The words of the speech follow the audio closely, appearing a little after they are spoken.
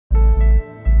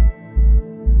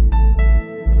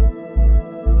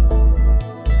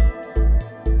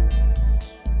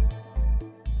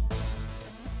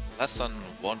Lesson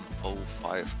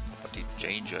 105, property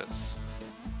changes.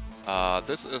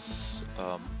 This is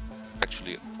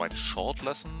actually quite a short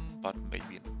lesson, but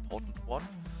maybe an important one.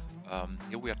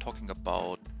 Here we are talking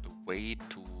about the way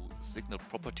to signal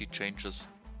property changes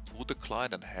to the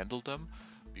client and handle them,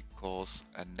 because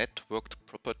a networked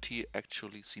property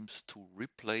actually seems to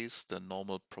replace the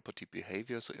normal property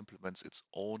behavior, so implements its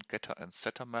own getter and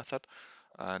setter method,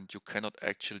 and you cannot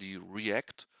actually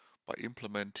react by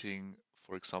implementing,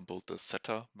 for example, the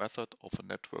setter method of a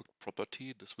networked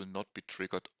property. This will not be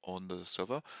triggered on the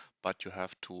server, but you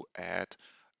have to add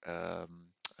an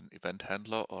event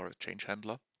handler or a change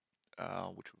handler,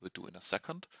 which we will do in a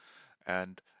second.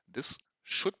 And this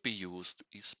should be used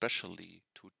especially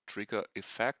to trigger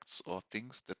effects or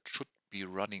things that should be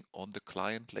running on the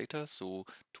client later. So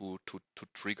to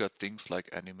trigger things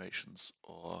like animations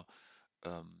or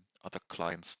other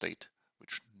client state,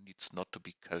 which needs not to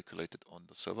be calculated on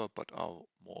the server, but are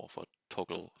more of a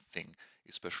toggle thing,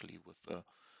 especially with the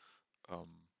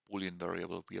Boolean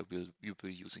variable we will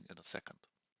be using in a second.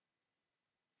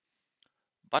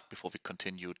 But before we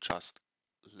continue, just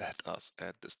let us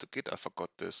add this to Git. I forgot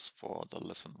this for the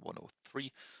lesson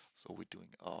 103. So we're doing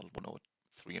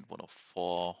 103 and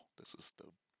 104. This is the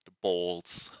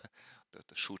balls,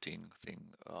 the shooting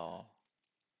thing,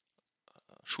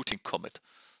 shooting commit.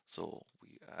 So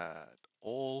we add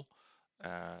all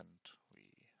and we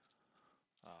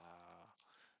get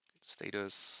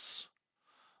status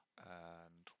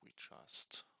and we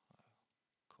just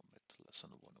commit lesson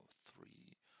 103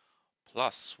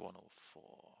 plus 104.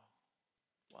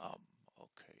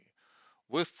 Okay.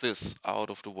 With this out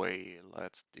of the way,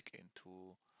 let's dig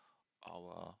into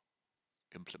our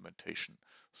implementation.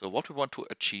 So what we want to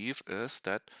achieve is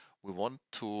that we want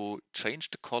to change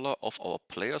the color of our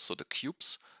players, so the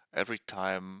cubes, every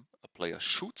time a player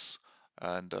shoots,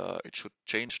 and it should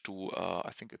change to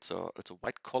I think it's a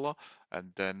white color,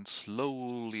 and then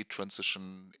slowly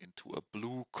transition into a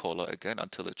blue color again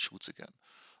until it shoots again.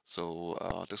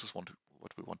 So this is what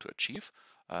we want to achieve,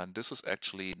 and this is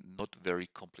actually not very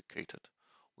complicated.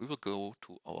 We will go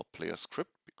to our player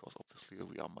script because obviously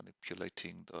we are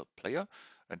manipulating the player.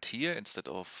 And here, instead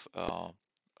of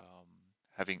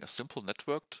having a simple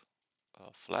networked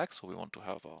flag, so we want to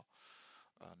have a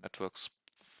networks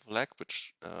flag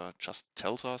which just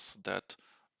tells us that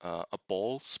a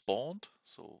ball spawned.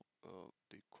 So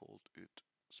they called it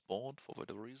spawned for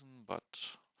whatever reason, but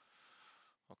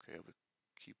okay, we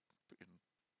keep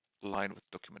in line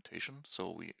with documentation.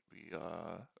 So we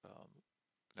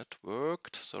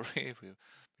networked, sorry, we're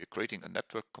creating a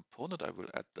network component. I will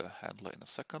add the handler in a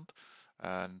second.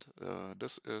 And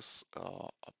this is a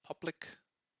public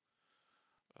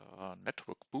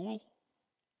network bool.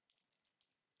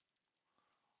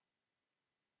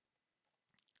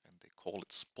 And they call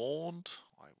it spawned.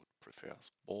 I would prefer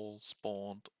ball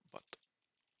spawned, but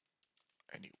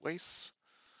anyways.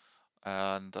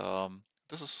 And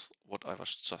this is what I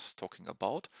was just talking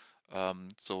about.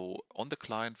 So on the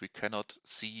client, we cannot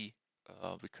see,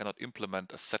 we cannot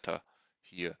implement a setter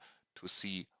here to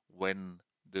see when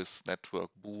this network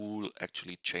bool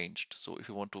actually changed. So if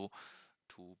you want to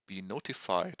be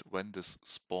notified when this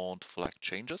spawned flag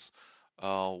changes,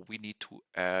 we need to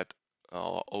add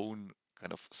our own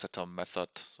kind of setter method,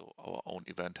 so our own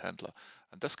event handler.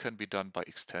 And this can be done by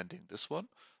extending this one.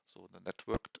 So the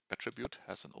networked attribute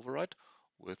has an override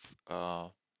with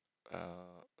a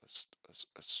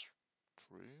string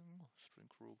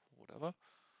group, whatever,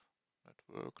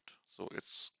 networked. So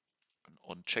it's an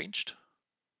onChanged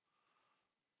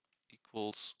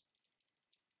equals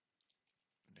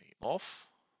name of.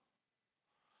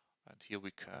 And here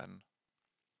we can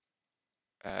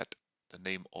add the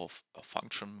name of a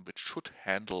function which should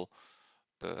handle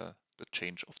the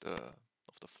change of the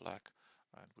flag.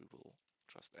 And we will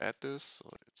just add this.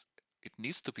 So it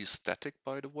needs to be static,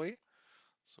 by the way.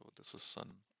 So this is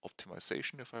an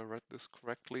optimization, if I read this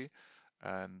correctly.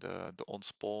 And the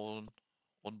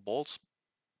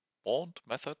OnBallSpawned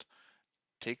method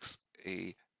takes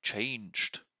a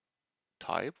changed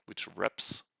type, which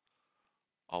wraps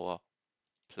our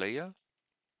player,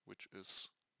 which is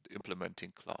the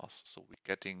implementing class. So we're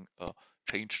getting a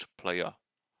changed player.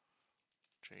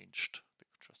 Changed, they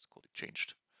just call it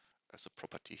changed as a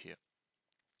property here.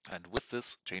 And with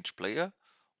this changed player,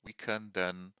 we can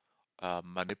then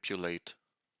manipulate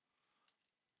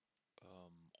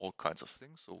all kinds of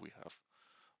things. So we have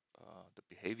the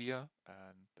behavior,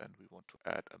 and then we want to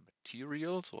add a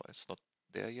material. So it's not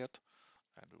there yet.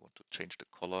 And we want to change the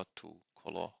color to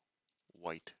color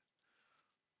white.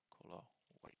 Color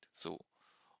white. So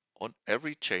on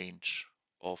every change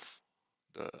of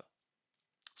the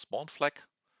spawn flag,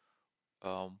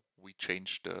 we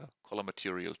change the color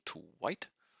material to white,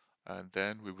 and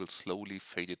then we will slowly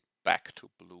fade it back to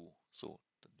blue, so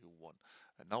the new one.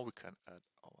 And now we can add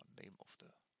our name of the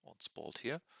OnSpawned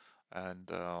here. And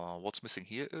what's missing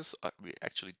here is we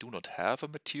actually do not have a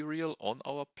material on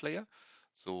our player,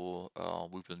 so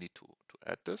we will need to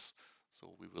add this.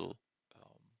 So we will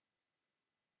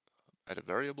add a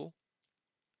variable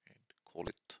and call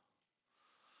it,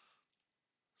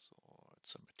 so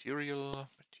it's a material,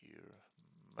 material,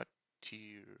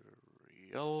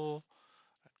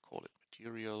 and call it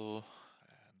material,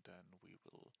 and then we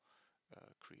will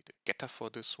create a getter for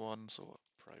this one, so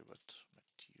a private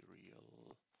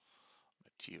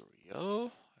material,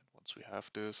 and once we have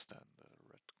this, then the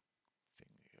red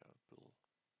thing here will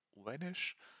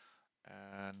vanish,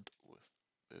 and with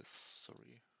this,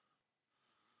 sorry,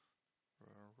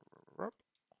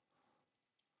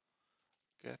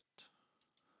 get,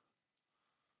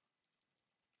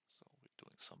 so we're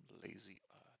doing some lazy,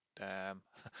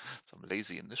 some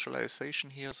lazy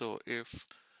initialization here. So if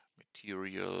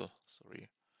material, sorry,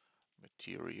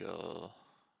 material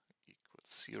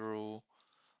equals 0,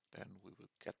 then we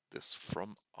will get this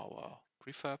from our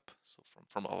prefab, so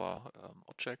from our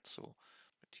object. So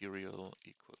material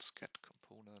equals get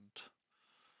component,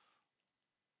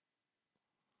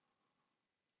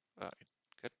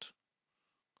 get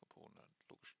component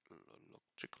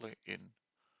logically in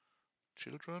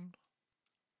children,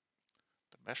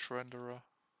 the mesh renderer,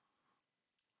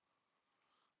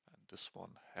 and this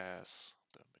one has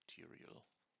the material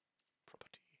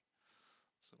property.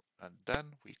 So, and then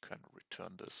we can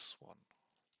return this one,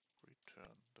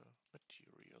 return the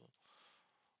material,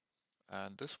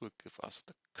 and this will give us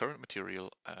the current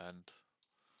material, and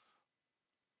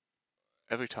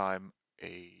every time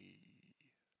the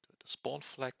spawn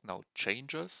flag now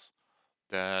changes,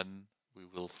 then we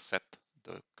will set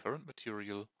the current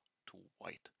material to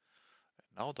white. And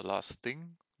now the last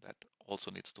thing that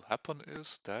also needs to happen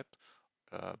is that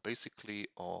basically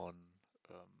on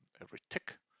every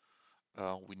tick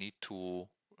we need to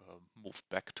move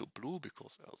back to blue,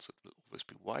 because else it will always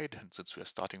be white, and since we are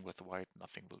starting with white,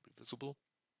 nothing will be visible.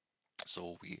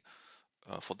 So we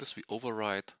for this we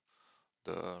override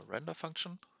the render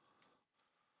function,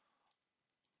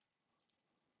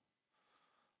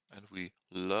 and we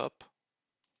lerp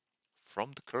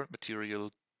from the current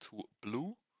material to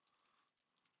blue.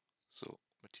 So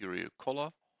material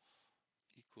color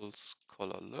equals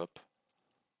color lerp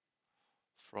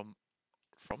from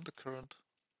the current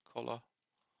color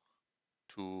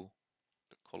to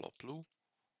the color blue,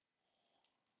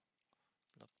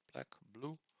 not black,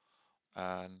 blue,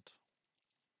 and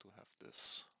to have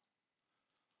this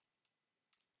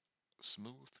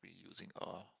smooth, we're using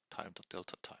our time to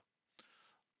delta time.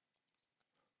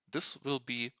 This will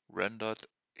be rendered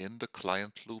in the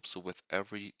client loop, so with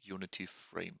every Unity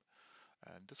frame.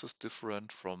 And this is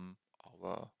different from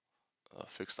our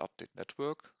fixed update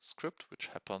network script, which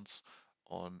happens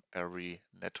on every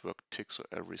network tick, so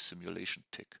every simulation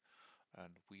tick. And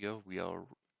we are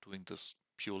doing this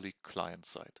purely client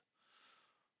side.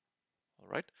 All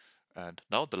right. And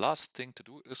now the last thing to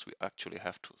do is we actually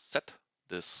have to set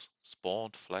this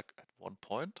spawned flag at one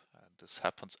point, and this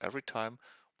happens every time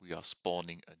we are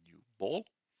spawning a new ball,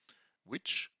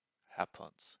 which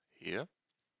happens here.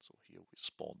 So here we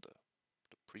spawn the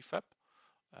prefab,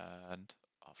 and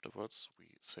afterwards we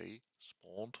say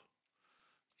spawned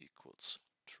equals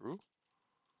true.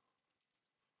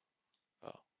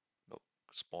 No,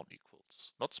 spawn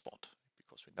equals not spawned,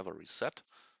 because we never reset.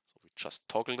 So we just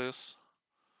toggle this,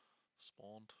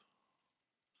 spawned.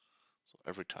 So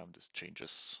every time this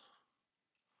changes,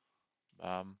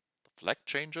 the flag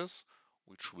changes,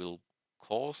 which will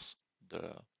cause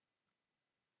the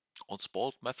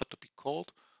OnSpawned method to be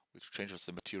called, which changes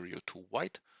the material to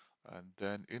white, and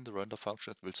then in the render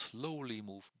function it will slowly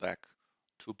move back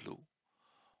to blue.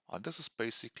 And this is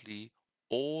basically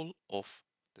all of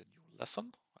the new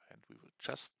lesson, and we will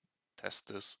just test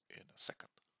this in a second.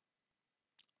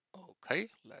 Okay,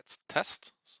 let's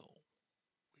test. So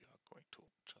we are going to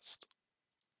just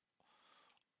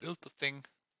build the thing.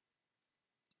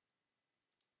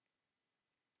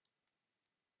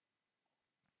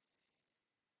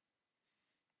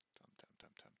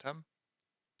 Tam.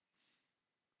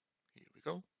 Here we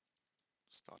go.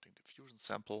 Starting the fusion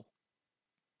sample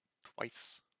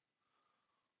twice.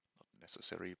 Not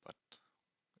necessary, but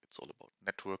it's all about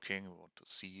networking. We want to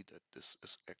see that this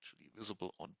is actually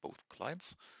visible on both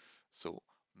clients. So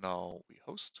now we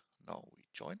host, now we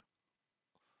join.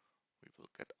 We will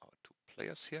get our two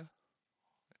players here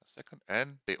in a second,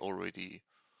 and they already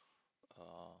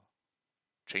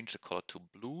change the color to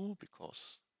blue,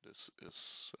 because This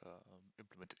is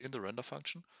implemented in the render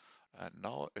function. And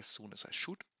now as soon as I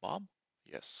shoot, bam,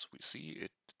 yes, we see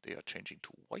it, they are changing to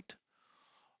white.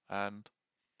 And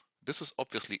this is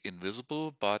obviously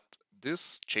invisible, but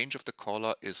this change of the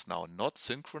color is now not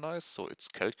synchronized, so it's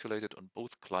calculated on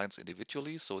both clients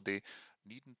individually, so they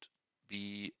needn't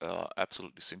be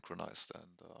absolutely synchronized.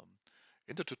 And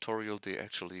in the tutorial,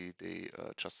 they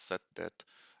just said that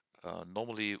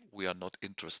normally we are not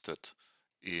interested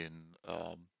in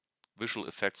visual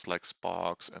effects like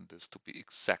sparks and this to be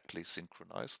exactly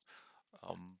synchronized,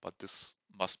 but this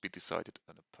must be decided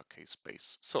on a per case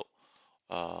base. So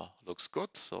looks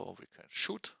good, so we can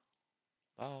shoot.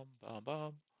 Bam, bam,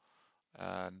 bam.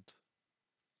 And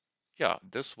yeah,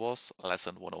 this was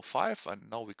lesson 105, and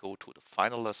now we go to the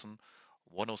final lesson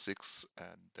 106,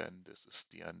 and then this is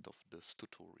the end of this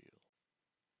tutorial.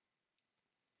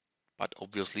 But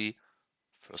obviously,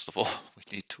 first of all, we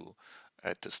need to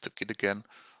add this to Git again.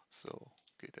 So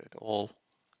git add all,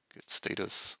 git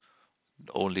status.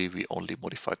 We only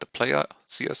modified the player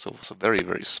here, so it was a very,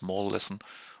 very small lesson.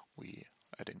 We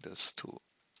adding this to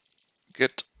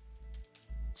Git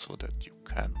so that you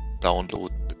can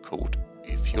download the code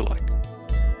if you like.